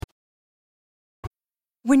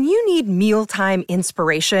When you need mealtime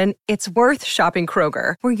inspiration, it's worth shopping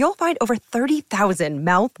Kroger, where you'll find over 30,000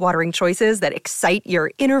 mouth-watering choices that excite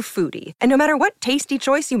your inner foodie. And no matter what tasty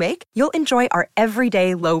choice you make, you'll enjoy our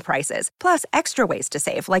everyday low prices, plus extra ways to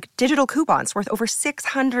save, like digital coupons worth over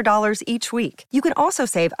 $600 each week. You can also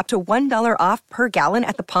save up to $1 off per gallon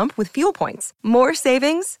at the pump with fuel points. More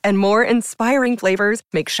savings and more inspiring flavors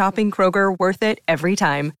make shopping Kroger worth it every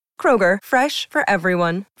time. Kroger, fresh for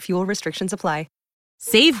everyone. Fuel restrictions apply.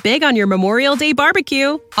 Save big on your Memorial Day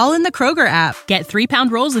barbecue, all in the Kroger app. Get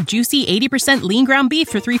 3-pound rolls of juicy 80% lean ground beef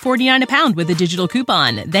for $3.49 a pound with a digital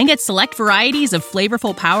coupon. Then get select varieties of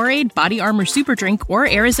flavorful Powerade, Body Armor Super Drink, or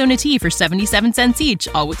Arizona tea for 77 cents each,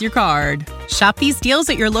 all with your card. Shop these deals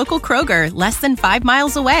at your local Kroger, less than 5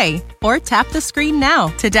 miles away. Or tap the screen now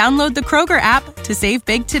to download the Kroger app to save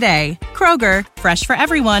big today. Kroger, fresh for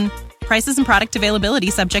everyone. Prices and product availability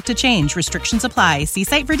subject to change. Restrictions apply. See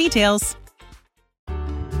site for details.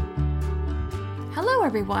 Hello,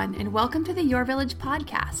 everyone, and welcome to the Your Village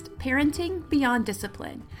podcast, Parenting Beyond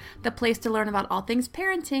Discipline, the place to learn about all things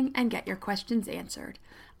parenting and get your questions answered.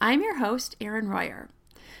 I'm your host, Erin Royer.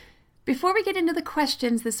 Before we get into the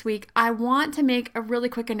questions this week, I want to make a really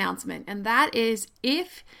quick announcement, and that is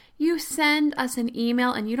if you send us an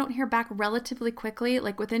email and you don't hear back relatively quickly,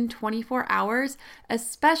 like within 24 hours,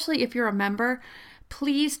 especially if you're a member,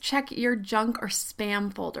 please check your junk or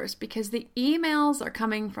spam folders because the emails are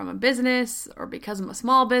coming from a business or because I'm a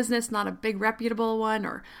small business, not a big reputable one,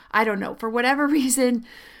 or I don't know, for whatever reason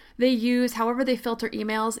they use, however they filter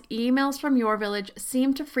emails from Your Village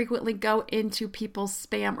seem to frequently go into people's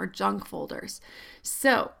spam or junk folders.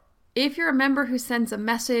 So if you're a member who sends a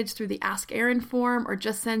message through the Ask Erin form or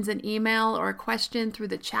just sends an email or a question through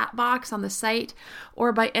the chat box on the site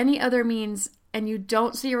or by any other means and you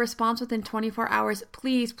don't see a response within 24 hours,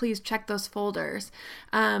 please check those folders.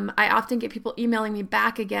 I often get people emailing me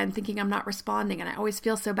back again thinking I'm not responding, and I always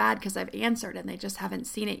feel so bad because I've answered and they just haven't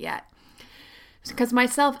seen it yet. Because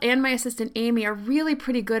myself and my assistant Amy are really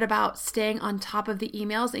pretty good about staying on top of the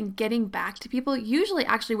emails and getting back to people, usually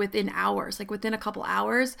actually within hours, like within a couple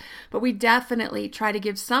hours, but we definitely try to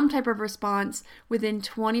give some type of response within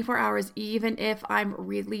 24 hours, even if I'm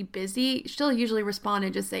really busy. She'll usually respond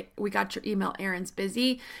and just say, "We got your email, Erin's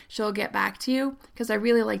busy." She'll get back to you because I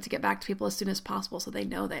really like to get back to people as soon as possible so they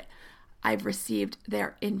know that I've received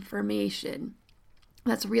their information.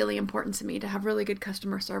 That's really important to me to have really good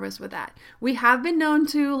customer service with that. We have been known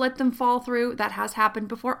to let them fall through. That has happened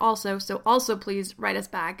before also. So also please write us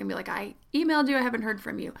back and be like, "I emailed you, I haven't heard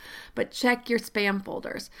from you." But check your spam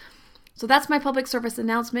folders. So that's my public service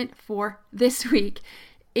announcement for this week.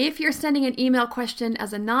 If you're sending an email question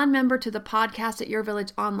as a non-member to the podcast at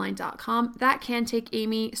yourvillageonline.com, that can take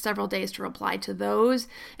Amy several days to reply to those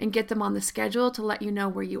and get them on the schedule to let you know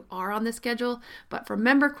where you are on the schedule. But for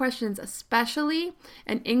member questions especially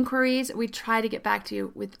and inquiries, we try to get back to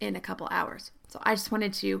you within a couple hours. So I just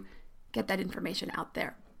wanted to get that information out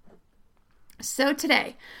there. So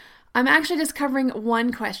today, I'm actually just covering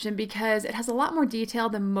one question because it has a lot more detail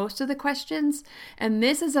than most of the questions, and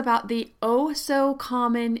this is about the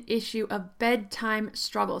oh-so-common issue of bedtime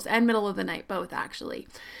struggles, and middle of the night, both actually.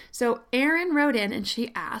 So Erin wrote in and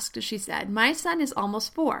she said, "My son is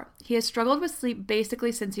almost 4. He has struggled with sleep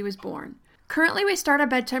basically since he was born. Currently, we start our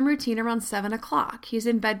bedtime routine around 7 o'clock. He's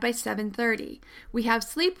in bed by 7:30. We have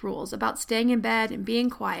sleep rules about staying in bed and being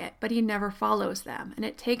quiet, but he never follows them, and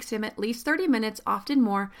it takes him at least 30 minutes, often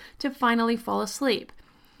more, to finally fall asleep.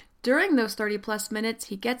 During those 30-plus minutes,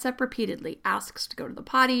 he gets up repeatedly, asks to go to the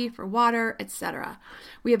potty, for water, etc.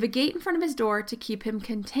 We have a gate in front of his door to keep him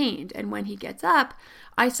contained, and when he gets up,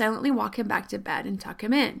 I silently walk him back to bed and tuck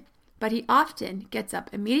him in. But he often gets up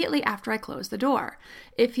immediately after I close the door.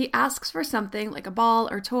 If he asks for something like a ball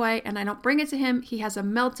or toy and I don't bring it to him, he has a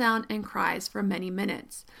meltdown and cries for many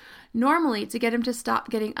minutes. Normally, to get him to stop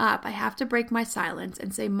getting up, I have to break my silence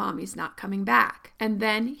and say, 'Mommy's not coming back.' And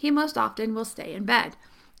then he most often will stay in bed.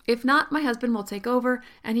 If not, my husband will take over,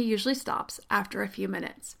 and he usually stops after a few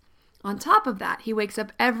minutes. On top of that, he wakes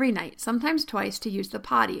up every night, sometimes twice, to use the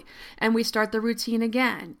potty, and we start the routine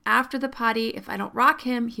again. After the potty, if I don't rock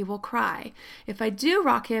him, he will cry. If I do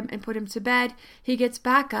rock him and put him to bed, he gets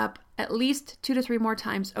back up at least 2 to 3 more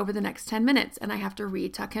times over the next 10 minutes, and I have to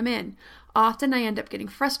re-tuck him in. Often I end up getting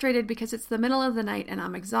frustrated because it's the middle of the night and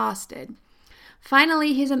I'm exhausted.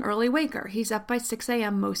 Finally, he's an early waker. He's up by 6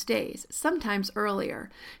 a.m. most days, sometimes earlier.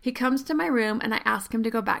 He comes to my room and I ask him to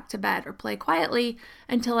go back to bed or play quietly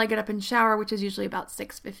until I get up and shower, which is usually about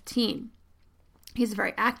 6:15. He's a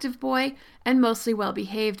very active boy and mostly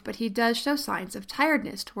well-behaved, but he does show signs of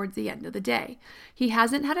tiredness towards the end of the day. He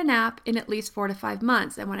hasn't had a nap in at least 4 to 5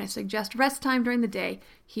 months, and when I suggest rest time during the day,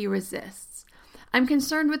 he resists. I'm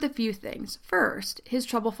concerned with a few things. First, his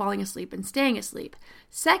trouble falling asleep and staying asleep.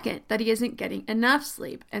 Second, that he isn't getting enough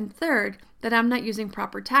sleep. And third, that I'm not using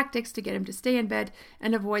proper tactics to get him to stay in bed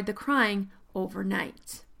and avoid the crying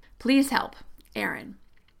overnight. Please help, Erin.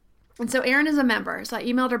 And so Erin is a member, so I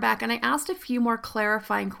emailed her back and I asked a few more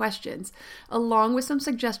clarifying questions along with some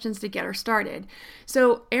suggestions to get her started.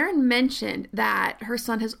 So Erin mentioned that her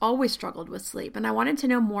son has always struggled with sleep, and I wanted to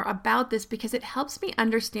know more about this because it helps me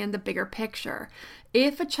understand the bigger picture.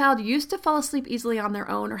 If a child used to fall asleep easily on their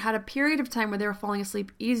own or had a period of time where they were falling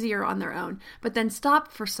asleep easier on their own, but then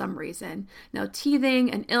stopped for some reason, now teething,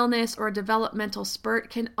 an illness, or a developmental spurt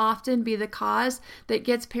can often be the cause that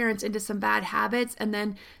gets parents into some bad habits, and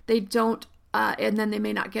then they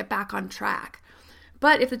may not get back on track.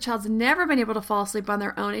 But if the child's never been able to fall asleep on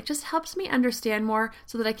their own, it just helps me understand more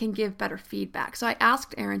so that I can give better feedback. So I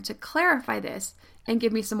asked Erin to clarify this and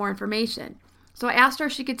give me some more information. So I asked her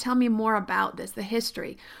if she could tell me more about this, the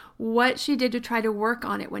history, what she did to try to work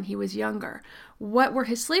on it when he was younger. What were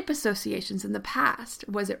his sleep associations in the past?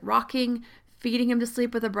 Was it rocking, feeding him to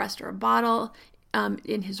sleep with a breast or a bottle,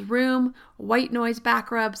 in his room, white noise back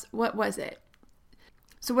rubs? What was it?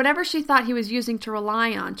 So whatever she thought he was using to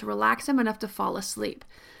rely on to relax him enough to fall asleep.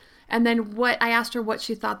 And then I asked her what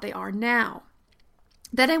she thought they are now.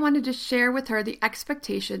 Then I wanted to share with her the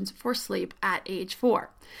expectations for sleep at age 4.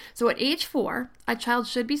 So at age 4, a child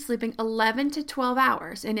should be sleeping 11 to 12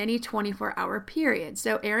 hours in any 24-hour period.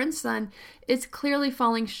 So Erin's son is clearly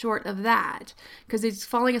falling short of that because he's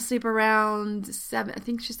falling asleep around 7, I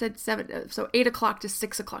think she said 7, so 8 o'clock to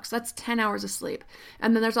 6 o'clock. So that's 10 hours of sleep.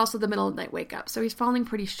 And then there's also the middle of the night wake up. So he's falling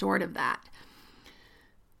pretty short of that.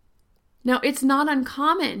 Now, it's not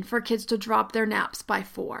uncommon for kids to drop their naps by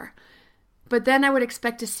 4. But then I would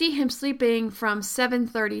expect to see him sleeping from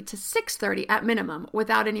 7:30 to 6:30 at minimum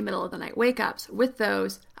without any middle of the night wake-ups. With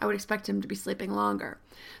those, I would expect him to be sleeping longer.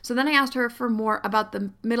 So then I asked her for more about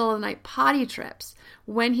the middle of the night potty trips.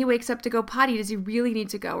 When he wakes up to go potty, does he really need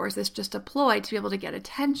to go, or is this just a ploy to be able to get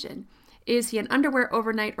attention? Is he in underwear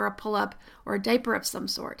overnight or a pull-up or a diaper of some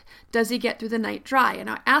sort? Does he get through the night dry? And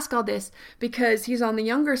I ask all this because he's on the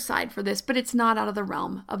younger side for this, but it's not out of the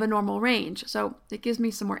realm of a normal range. So it gives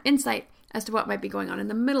me some more insight as to what might be going on in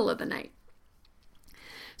the middle of the night.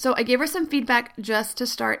 So I gave her some feedback just to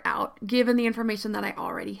start out, given the information that I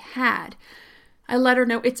already had. I let her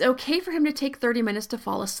know it's okay for him to take 30 minutes to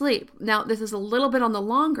fall asleep. Now, this is a little bit on the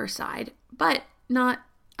longer side, but not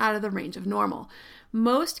out of the range of normal.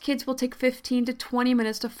 Most kids will take 15 to 20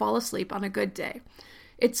 minutes to fall asleep on a good day.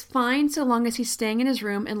 It's fine so long as he's staying in his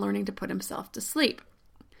room and learning to put himself to sleep.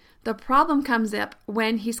 The problem comes up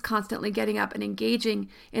when he's constantly getting up and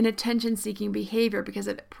engaging in attention-seeking behavior because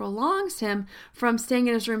it prolongs him from staying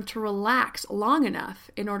in his room to relax long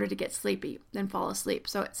enough in order to get sleepy and fall asleep.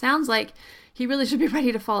 So it sounds like he really should be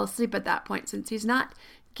ready to fall asleep at that point since he's not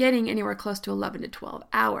getting anywhere close to 11 to 12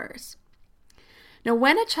 hours. Now,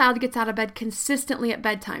 when a child gets out of bed consistently at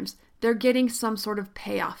bedtimes, they're getting some sort of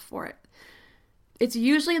payoff for it. It's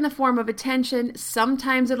usually in the form of attention.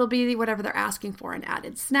 Sometimes it'll be whatever they're asking for, an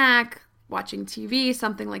added snack, watching TV,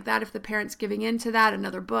 something like that if the parent's giving in to that,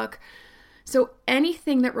 another book. So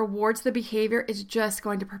anything that rewards the behavior is just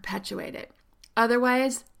going to perpetuate it.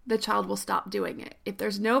 Otherwise, the child will stop doing it. If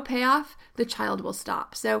there's no payoff, the child will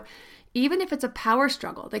stop. So even if it's a power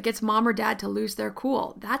struggle that gets mom or dad to lose their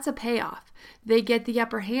cool, that's a payoff. They get the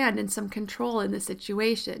upper hand and some control in the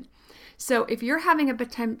situation. So if you're having a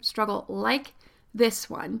bedtime struggle like this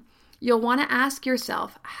one, you'll want to ask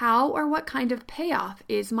yourself, how or what kind of payoff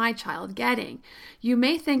is my child getting? You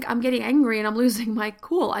may think, I'm getting angry and I'm losing my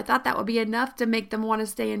cool. I thought that would be enough to make them want to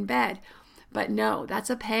stay in bed. But no, that's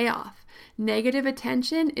a payoff. Negative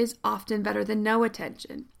attention is often better than no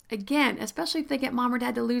attention. Again, especially if they get mom or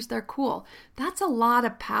dad to lose their cool, that's a lot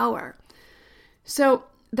of power. So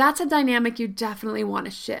that's a dynamic you definitely want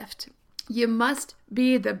to shift. You must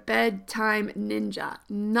be the bedtime ninja.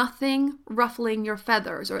 Nothing ruffling your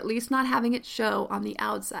feathers, or at least not having it show on the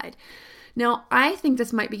outside. Now, I think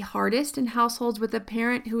this might be hardest in households with a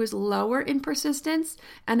parent who is lower in persistence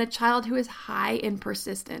and a child who is high in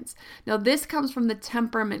persistence. Now, this comes from the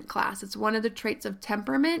temperament class. It's one of the traits of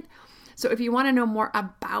temperament. So if you want to know more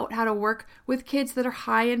about how to work with kids that are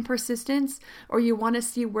high in persistence, or you want to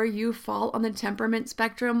see where you fall on the temperament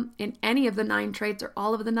spectrum in any of the 9 traits or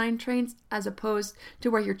all of the 9 traits, as opposed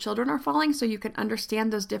to where your children are falling, so you can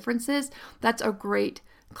understand those differences, that's a great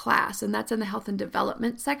class. And that's in the health and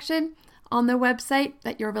development section. on the website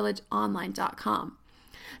at yourvillageonline.com.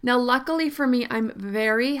 Now, luckily for me, I'm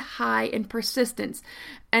very high in persistence,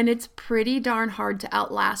 and it's pretty darn hard to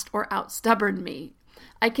outlast or outstubborn me.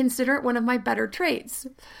 I consider it one of my better traits,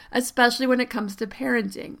 especially when it comes to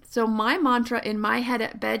parenting. So my mantra in my head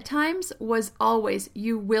at bedtimes was always,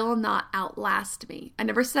 you will not outlast me. I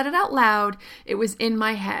never said it out loud. It was in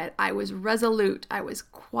my head. I was resolute. I was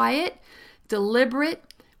quiet, deliberate,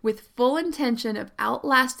 with full intention of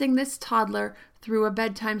outlasting this toddler through a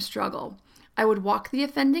bedtime struggle. I would walk the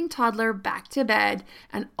offending toddler back to bed,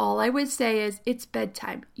 and all I would say is, it's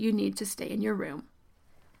bedtime. You need to stay in your room.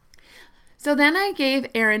 So then I gave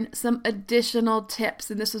Erin some additional tips,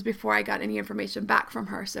 and this was before I got any information back from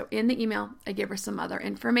her. So in the email, I gave her some other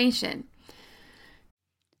information.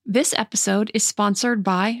 This episode is sponsored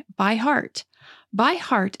by ByHeart.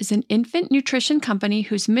 ByHeart is an infant nutrition company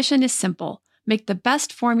whose mission is simple: make the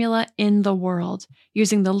best formula in the world.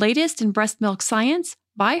 Using the latest in breast milk science,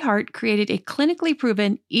 ByHeart created a clinically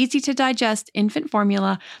proven, easy-to-digest infant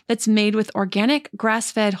formula that's made with organic,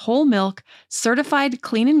 grass-fed whole milk, certified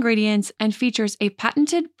clean ingredients, and features a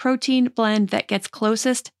patented protein blend that gets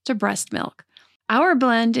closest to breast milk. Our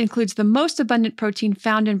blend includes the most abundant protein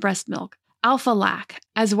found in breast milk, alpha-lac,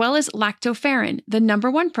 as well as lactoferrin, the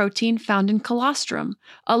 #1 protein found in colostrum,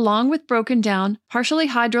 along with broken down, partially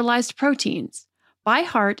hydrolyzed proteins.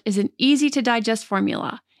 ByHeart is an easy-to-digest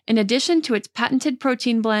formula. In addition to its patented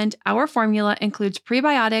protein blend, our formula includes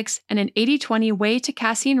prebiotics and an 80-20 whey to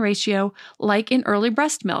casein ratio like in early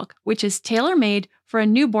breast milk, which is tailor-made for a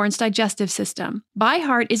newborn's digestive system.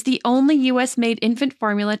 ByHeart is the only U.S.-made infant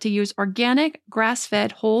formula to use organic,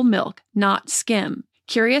 grass-fed whole milk, not skim.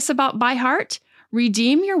 Curious about ByHeart?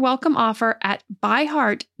 Redeem your welcome offer at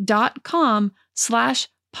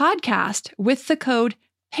byheart.com/podcast with the code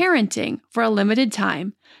PARENTING for a limited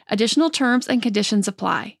time. Additional terms and conditions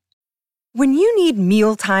apply. When you need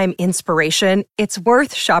mealtime inspiration, it's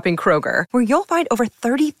worth shopping Kroger, where you'll find over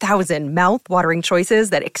 30,000 mouth-watering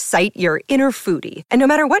choices that excite your inner foodie. And no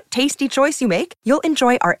matter what tasty choice you make, you'll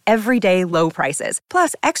enjoy our everyday low prices,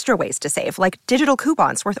 plus extra ways to save, like digital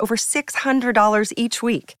coupons worth over $600 each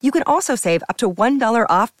week. You can also save up to $1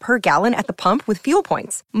 off per gallon at the pump with fuel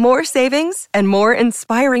points. More savings and more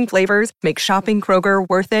inspiring flavors make shopping Kroger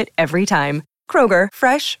worth it every time. Kroger,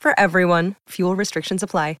 fresh for everyone. Fuel restrictions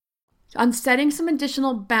apply. On setting some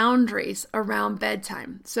additional boundaries around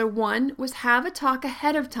bedtime. So one was have a talk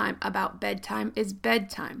ahead of time about bedtime is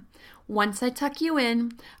bedtime. Once I tuck you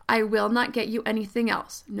in, I will not get you anything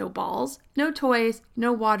else. No balls, no toys,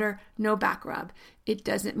 no water, no back rub. It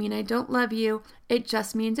doesn't mean I don't love you. It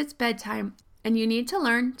just means it's bedtime and you need to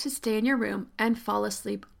learn to stay in your room and fall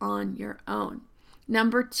asleep on your own.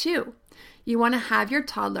 Number 2, you want to have your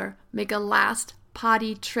toddler make a last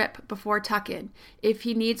potty trip before tuck-in. If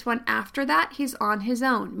he needs one after that, he's on his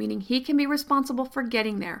own, meaning he can be responsible for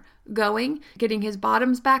getting there, going, getting his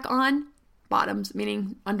bottoms back on, bottoms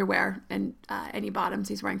meaning underwear and any bottoms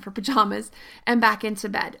he's wearing for pajamas, and back into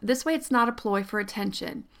bed. This way it's not a ploy for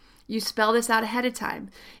attention. You spell this out ahead of time.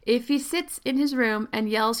 If he sits in his room and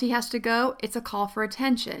yells he has to go, it's a call for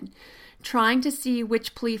attention, trying to see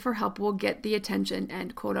which plea for help will get the attention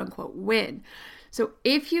and quote-unquote win. So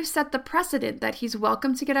if you set the precedent that he's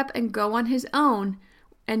welcome to get up and go on his own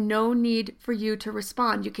and no need for you to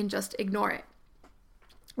respond, you can just ignore it.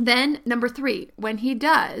 Then number 3, when he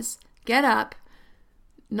does get up,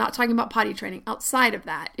 not talking about potty training, outside of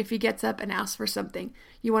that, if he gets up and asks for something,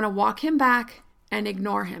 you want to walk him back and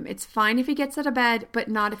ignore him. It's fine if he gets out of bed, but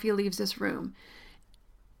not if he leaves this room.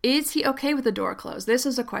 Is he okay with the door closed? This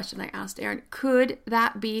is a question I asked Erin. Could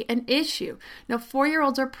that be an issue? Now,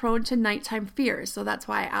 4-year-olds are prone to nighttime fears, so that's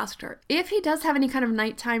why I asked her. If he does have any kind of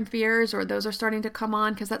nighttime fears or those are starting to come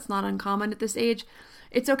on, because that's not uncommon at this age,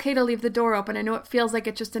 it's okay to leave the door open. I know it feels like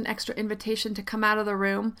it's just an extra invitation to come out of the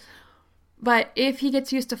room, but if he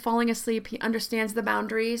gets used to falling asleep, he understands the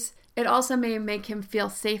boundaries. It also may make him feel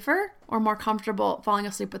safer or more comfortable falling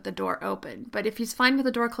asleep with the door open. But if he's fine with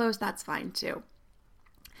the door closed, that's fine too.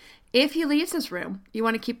 If he leaves his room, you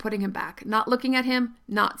want to keep putting him back, not looking at him,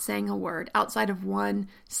 not saying a word outside of one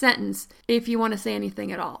sentence if you want to say anything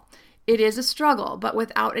at all. It is a struggle, but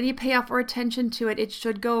without any payoff or attention to it, it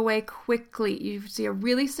should go away quickly. You see a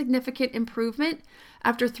really significant improvement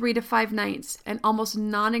after 3 to 5 nights and almost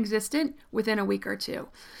non-existent within a week or 2.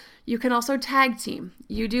 You can also tag team.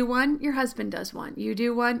 You do one, your husband does one. You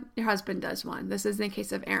do one, your husband does one. This is in the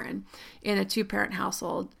case of Erin in a 2-parent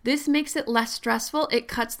household. This makes it less stressful. It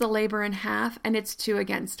cuts the labor in half and it's 2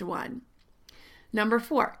 against 1. Number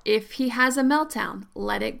 4, if he has a meltdown,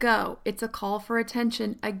 let it go. It's a call for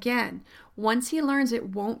attention again. Once he learns it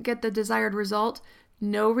won't get the desired result,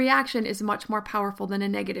 No reaction is much more powerful than a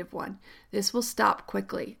negative one. This will stop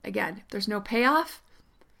quickly. Again, if there's no payoff,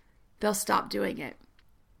 they'll stop doing it.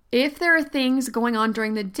 If there are things going on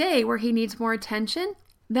during the day where he needs more attention,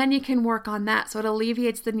 then you can work on that so it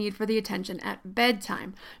alleviates the need for the attention at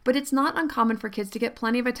bedtime. But it's not uncommon for kids to get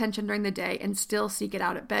plenty of attention during the day and still seek it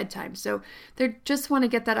out at bedtime. So they just want to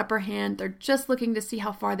get that upper hand. They're just looking to see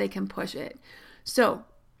how far they can push it. So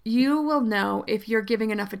you will know if you're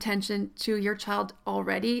giving enough attention to your child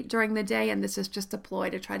already during the day, and this is just a ploy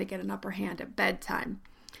to try to get an upper hand at bedtime.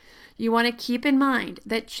 You want to keep in mind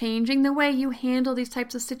that changing the way you handle these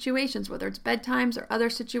types of situations, whether it's bedtimes or other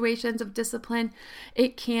situations of discipline,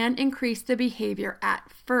 it can increase the behavior at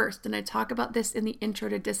first. And I talk about this in the Intro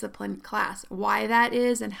to Discipline class, why that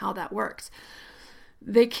is and how that works.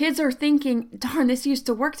 The kids are thinking, darn, this used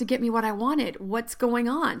to work to get me what I wanted. What's going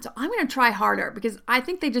on? So I'm going to try harder because I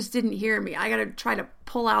think they just didn't hear me. I got to try to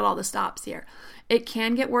pull out all the stops here. It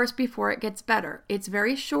can get worse before it gets better. It's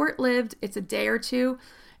very short-lived. It's a day or two.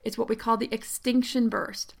 It's what we call the extinction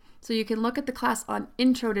burst. So you can look at the class on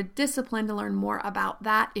Intro to Discipline to learn more about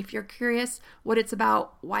that if you're curious what it's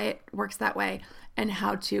about, why it works that way, and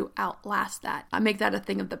how to outlast that. I make that a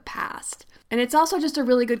thing of the past. And it's also just a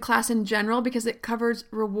really good class in general because it covers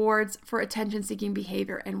rewards for attention-seeking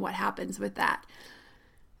behavior and what happens with that.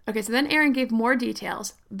 Okay, so then Erin gave more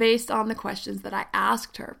details based on the questions that I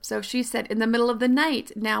asked her. So she said, in the middle of the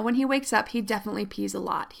night, now when he wakes up, he definitely pees a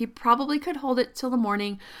lot. He probably could hold it till the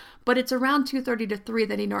morning, but it's around 2:30 to 3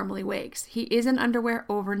 that he normally wakes. He is in underwear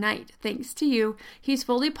overnight. Thanks to you, he's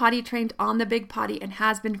fully potty trained on the big potty and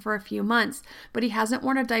has been for a few months, but he hasn't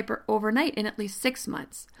worn a diaper overnight in at least 6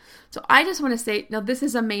 months. So I just want to say, now this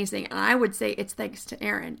is amazing, and I would say it's thanks to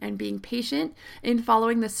Erin and being patient in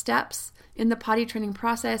following the steps in the potty training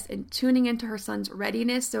process and tuning into her son's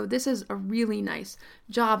readiness. So this is a really nice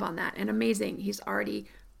job on that and amazing. He's already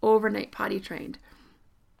overnight potty trained.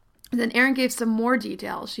 And then Erin gave some more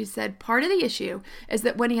details. She said, part of the issue is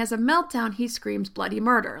that when he has a meltdown, he screams bloody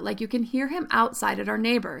murder. Like you can hear him outside at our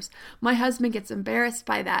neighbors. My husband gets embarrassed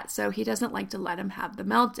by that, so he doesn't like to let him have the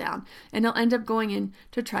meltdown. And he'll end up going in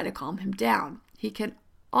to try to calm him down. He can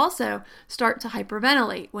also start to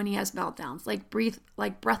hyperventilate when he has meltdowns, like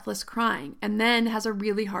breathless crying, and then has a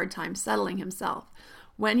really hard time settling himself.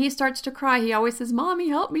 When he starts to cry, he always says, "Mommy,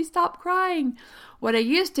 help me stop crying." What I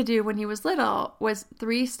used to do when he was little was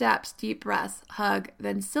 3 steps, deep breaths, hug,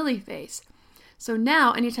 then silly face. So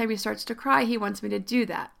now, anytime he starts to cry, he wants me to do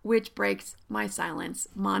that, which breaks my silence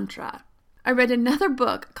mantra. I read another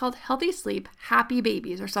book called Healthy Sleep, Happy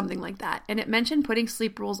Babies, or something like that, and it mentioned putting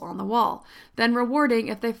sleep rules on the wall, then rewarding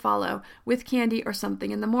if they follow with candy or something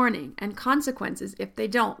in the morning, and consequences if they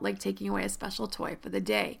don't, like taking away a special toy for the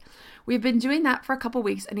day. We've been doing that for a couple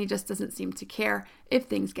weeks, and he just doesn't seem to care if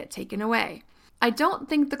things get taken away. I don't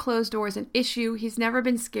think the closed door is an issue. He's never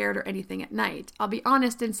been scared or anything at night. I'll be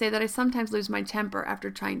honest and say that I sometimes lose my temper after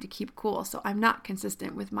trying to keep cool, so I'm not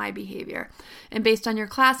consistent with my behavior. And based on your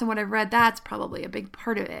class and what I've read, that's probably a big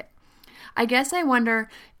part of it. I guess I wonder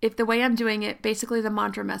if the way I'm doing it, basically the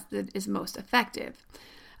mantra method, is most effective.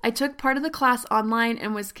 I took part of the class online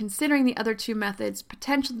and was considering the other 2 methods,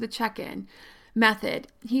 potentially the check-in method.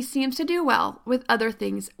 He seems to do well with other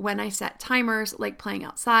things when I set timers, like playing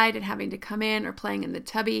outside and having to come in or playing in the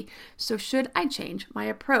tubby. So should I change my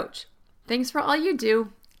approach? Thanks for all you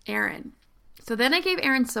do, Erin. So then I gave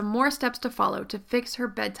Erin some more steps to follow to fix her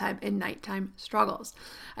bedtime and nighttime struggles.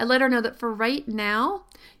 I let her know that for right now,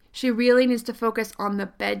 she really needs to focus on the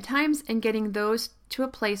bedtimes and getting those to a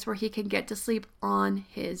place where he can get to sleep on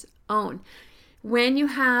his own. When you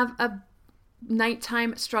have a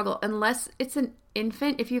nighttime struggle, unless it's an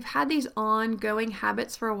infant, if you've had these ongoing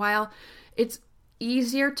habits for a while, it's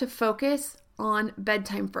easier to focus on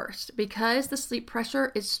bedtime first because the sleep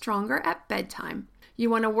pressure is stronger at bedtime.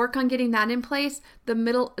 You want to work on getting that in place. And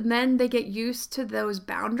then they get used to those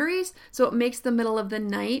boundaries, so it makes the middle of the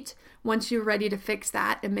night, once you're ready to fix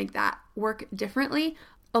that and make that work differently,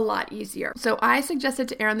 a lot easier. So I suggested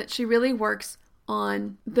to Erin that she really works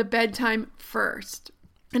on the bedtime first.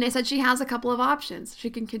 And I said she has a couple of options. She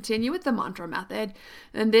can continue with the mantra method,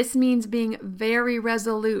 and this means being very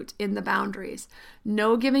resolute in the boundaries.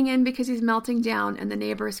 No giving in because he's melting down and the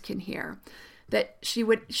neighbors can hear. That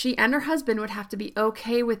she and her husband would have to be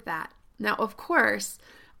okay with that. Now, of course,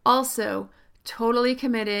 also totally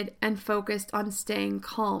committed and focused on staying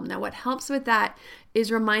calm. Now, what helps with that is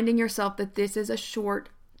reminding yourself that this is a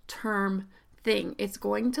short-term thing. It's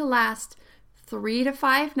going to last 3 to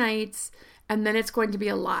 5 nights, and then it's going to be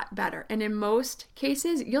a lot better. And in most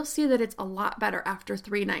cases, you'll see that it's a lot better after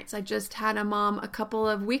 3 nights. I just had a mom a couple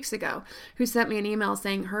of weeks ago who sent me an email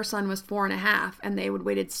saying her son was 4.5 and they had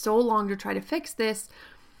waited so long to try to fix this,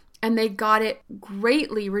 and they got it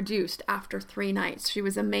greatly reduced after 3 nights. She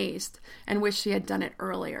was amazed and wished she had done it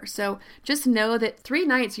earlier. So just know that 3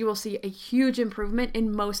 nights, you will see a huge improvement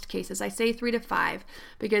in most cases. I say 3 to 5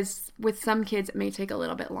 because with some kids, it may take a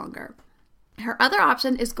little bit longer. Her other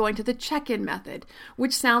option is going to the check-in method,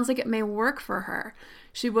 which sounds like it may work for her.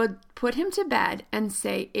 She would put him to bed and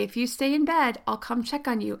say, if you stay in bed, I'll come check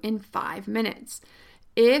on you in 5 minutes.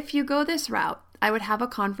 If you go this route, I would have a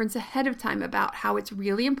conference ahead of time about how it's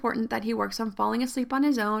really important that he works on falling asleep on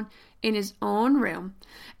his own in his own room,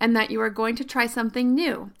 and that you are going to try something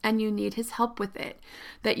new and you need his help with it,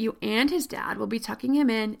 that you and his dad will be tucking him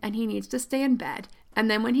in and he needs to stay in bed. And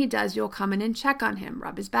then when he does, you'll come in and check on him,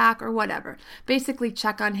 rub his back or whatever. Basically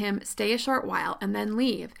check on him, stay a short while, and then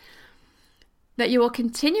leave. That you will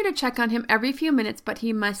continue to check on him every few minutes, but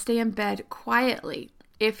he must stay in bed quietly.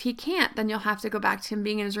 If he can't, then you'll have to go back to him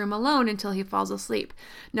being in his room alone until he falls asleep.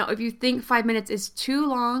 Now, if you think 5 minutes is too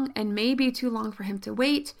long and maybe too long for him to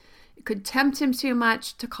wait, it could tempt him too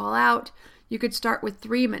much to call out, you could start with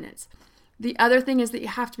 3 minutes. The other thing is that you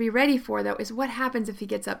have to be ready for, though, is what happens if he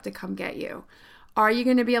gets up to come get you? Are you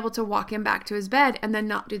going to be able to walk him back to his bed and then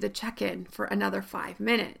not do the check-in for another 5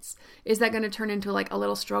 minutes? Is that going to turn into like a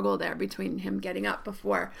little struggle there between him getting up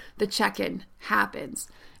before the check-in happens?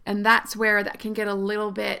 And that's where that can get a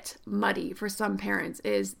little bit muddy for some parents,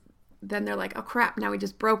 is then they're like, oh crap, now we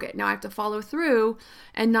just broke it. Now I have to follow through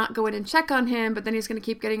and not go in and check on him, but then he's going to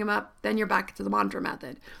keep getting him up. Then you're back to the mantra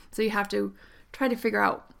method. So you have to try to figure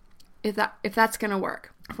out if that's going to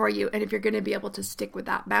work for you and if you're going to be able to stick with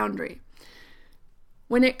that boundary.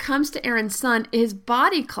 When it comes to Aaron's son, his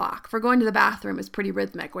body clock for going to the bathroom is pretty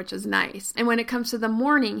rhythmic, which is nice. And when it comes to the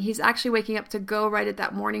morning, he's actually waking up to go right at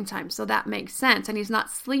that morning time. So that makes sense. And he's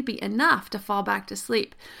not sleepy enough to fall back to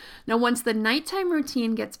sleep. Now, once the nighttime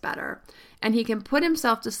routine gets better and he can put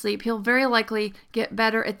himself to sleep, he'll very likely get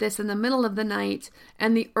better at this in the middle of the night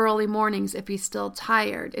and the early mornings if he's still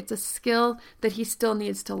tired. It's a skill that he still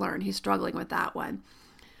needs to learn. He's struggling with that one.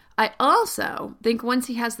 I also think once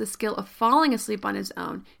he has the skill of falling asleep on his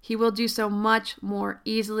own, he will do so much more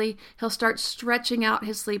easily. He'll start stretching out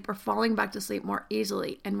his sleep or falling back to sleep more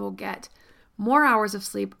easily and will get more hours of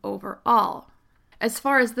sleep overall. As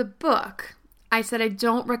far as the book, I said I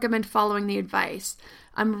don't recommend following the advice.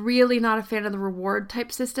 I'm really not a fan of the reward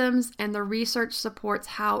type systems, and the research supports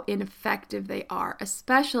how ineffective they are,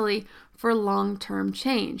 especially for long-term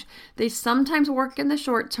change. They sometimes work in the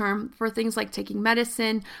short term for things like taking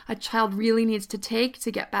medicine a child really needs to take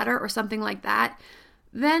to get better or something like that.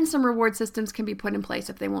 Then some reward systems can be put in place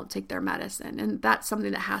if they won't take their medicine, and that's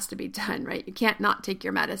something that has to be done, right? You can't not take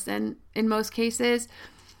your medicine in most cases.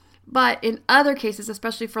 But in other cases,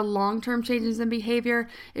 especially for long-term changes in behavior,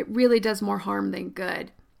 it really does more harm than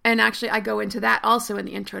good. And actually, I go into that also in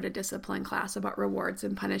the Intro to Discipline class about rewards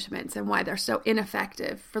and punishments and why they're so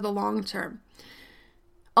ineffective for the long term.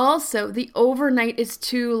 Also, the overnight is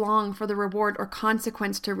too long for the reward or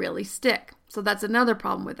consequence to really stick. So that's another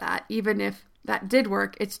problem with that. Even if that did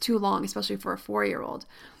work, it's too long, especially for a 4-year-old.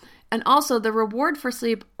 And also, the reward for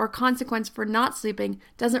sleep or consequence for not sleeping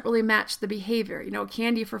doesn't really match the behavior.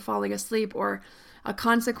 Candy for falling asleep or a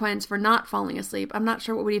consequence for not falling asleep. I'm not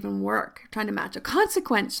sure what would even work, trying to match a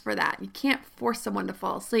consequence for that. You can't force someone to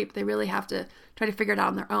fall asleep. They really have to try to figure it out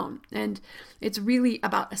on their own. And it's really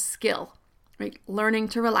about a skill, right? Learning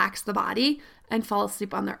to relax the body and fall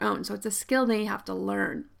asleep on their own. So it's a skill they have to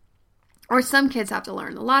learn. Or some kids have to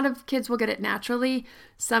learn. A lot of kids will get it naturally.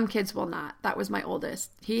 Some kids will not. That was my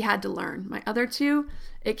oldest. He had to learn. My other two,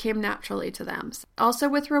 it came naturally to them. Also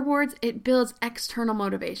with rewards, it builds external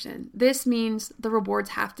motivation. This means the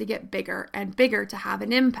rewards have to get bigger and bigger to have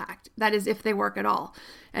an impact. That is, if they work at all.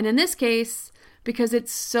 And in this case, because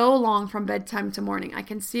it's so long from bedtime to morning, I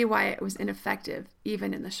can see why it was ineffective,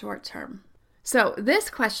 even in the short term. So this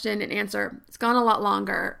question and answer, it's gone a lot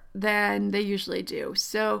longer than they usually do.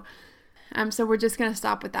 So we're just going to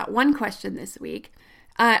stop with that one question this week.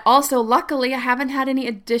 Also, luckily, I haven't had any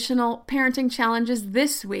additional parenting challenges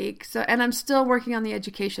this week, and I'm still working on the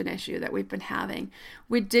education issue that we've been having.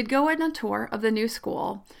 We did go on a tour of the new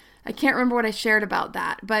school. I can't remember what I shared about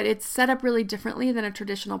that, but it's set up really differently than a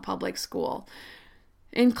traditional public school,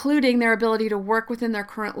 including their ability to work within their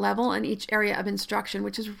current level in each area of instruction,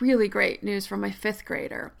 which is really great news for my 5th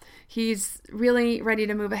grader. He's really ready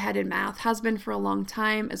to move ahead in math, has been for a long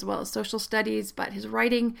time, as well as social studies, but his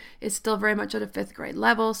writing is still very much at a 5th grade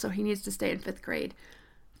level, so he needs to stay in 5th grade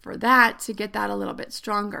for that to get that a little bit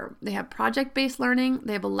stronger. They have project-based learning.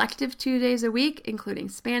 They have elective 2 days a week, including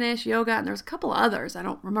Spanish, yoga, and there's a couple others. I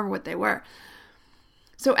don't remember what they were.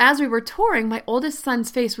 So as we were touring, my oldest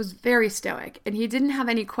son's face was very stoic and he didn't have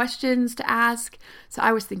any questions to ask. So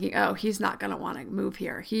I was thinking, oh, he's not going to want to move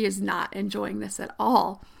here. He is not enjoying this at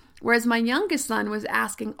all. Whereas my youngest son was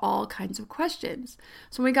asking all kinds of questions.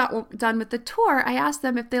 So when we got done with the tour, I asked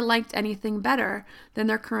them if they liked anything better than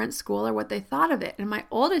their current school or what they thought of it. And my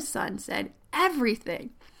oldest son said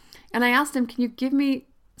everything. And I asked him, can you give me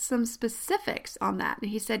some specifics on that?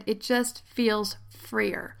 And he said, it just feels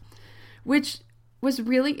freer, which was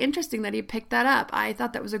really interesting that he picked that up. I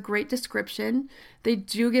thought that was a great description. They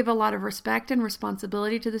do give a lot of respect and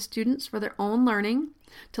responsibility to the students for their own learning,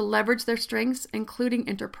 to leverage their strengths, including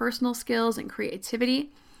interpersonal skills and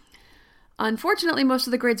creativity. Unfortunately, most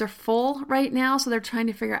of the grades are full right now, so they're trying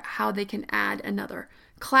to figure out how they can add another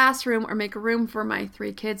classroom or make room for my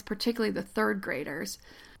 3 kids, particularly the 3rd graders.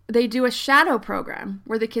 They do a shadow program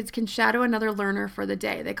where the kids can shadow another learner for the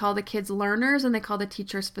day. They call the kids learners and they call the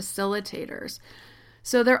teachers facilitators.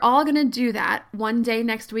 So they're all going to do that. One day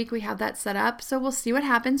next week, we have that set up. So we'll see what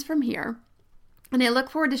happens from here. And I look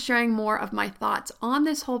forward to sharing more of my thoughts on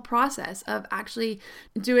this whole process of actually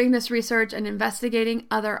doing this research and investigating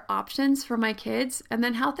other options for my kids, and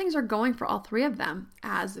then how things are going for all 3 of them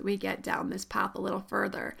as we get down this path a little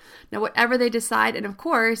further. Now, whatever they decide, and of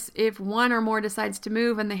course, if one or more decides to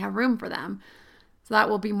move and they have room for them, so that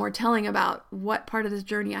will be more telling about what part of this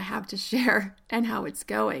journey I have to share and how it's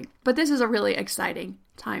going. But this is a really exciting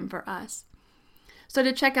time for us. So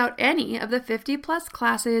to check out any of the 50 plus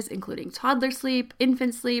classes, including toddler sleep,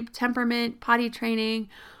 infant sleep, temperament, potty training,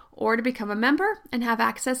 or to become a member and have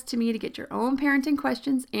access to me to get your own parenting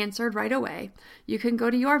questions answered right away, you can go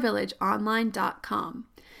to yourvillageonline.com.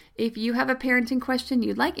 If you have a parenting question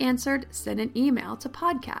you'd like answered, send an email to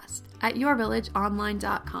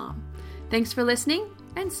podcast@yourvillageonline.com. Thanks for listening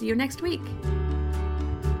and see you next week.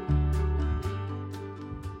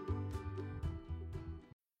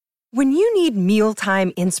 When you need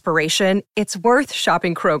mealtime inspiration, it's worth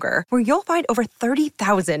shopping Kroger, where you'll find over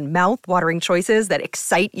 30,000 mouth-watering choices that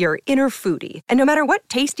excite your inner foodie. And no matter what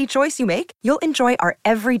tasty choice you make, you'll enjoy our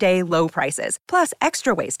everyday low prices, plus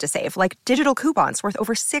extra ways to save, like digital coupons worth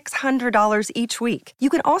over $600 each week. You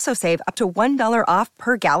can also save up to $1 off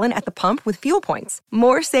per gallon at the pump with fuel points.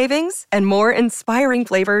 More savings and more inspiring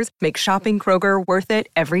flavors make shopping Kroger worth it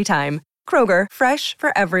every time. Kroger, fresh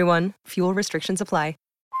for everyone. Fuel restrictions apply.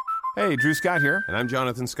 Hey, Drew Scott here, and I'm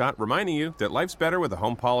Jonathan Scott, reminding you that life's better with a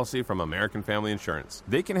home policy from American Family Insurance.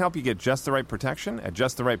 They can help you get just the right protection at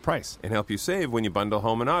just the right price and help you save when you bundle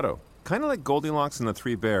home and auto. Kind of like Goldilocks and the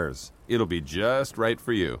Three Bears. It'll be just right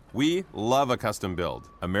for you. We love a custom build.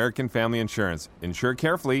 American Family Insurance. Insure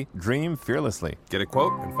carefully, dream fearlessly. Get a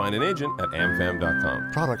quote and find an agent at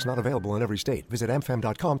amfam.com. Products not available in every state. Visit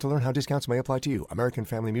amfam.com to learn how discounts may apply to you. American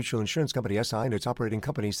Family Mutual Insurance Company, SI, and its operating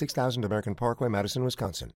company, 6000 American Parkway, Madison, Wisconsin.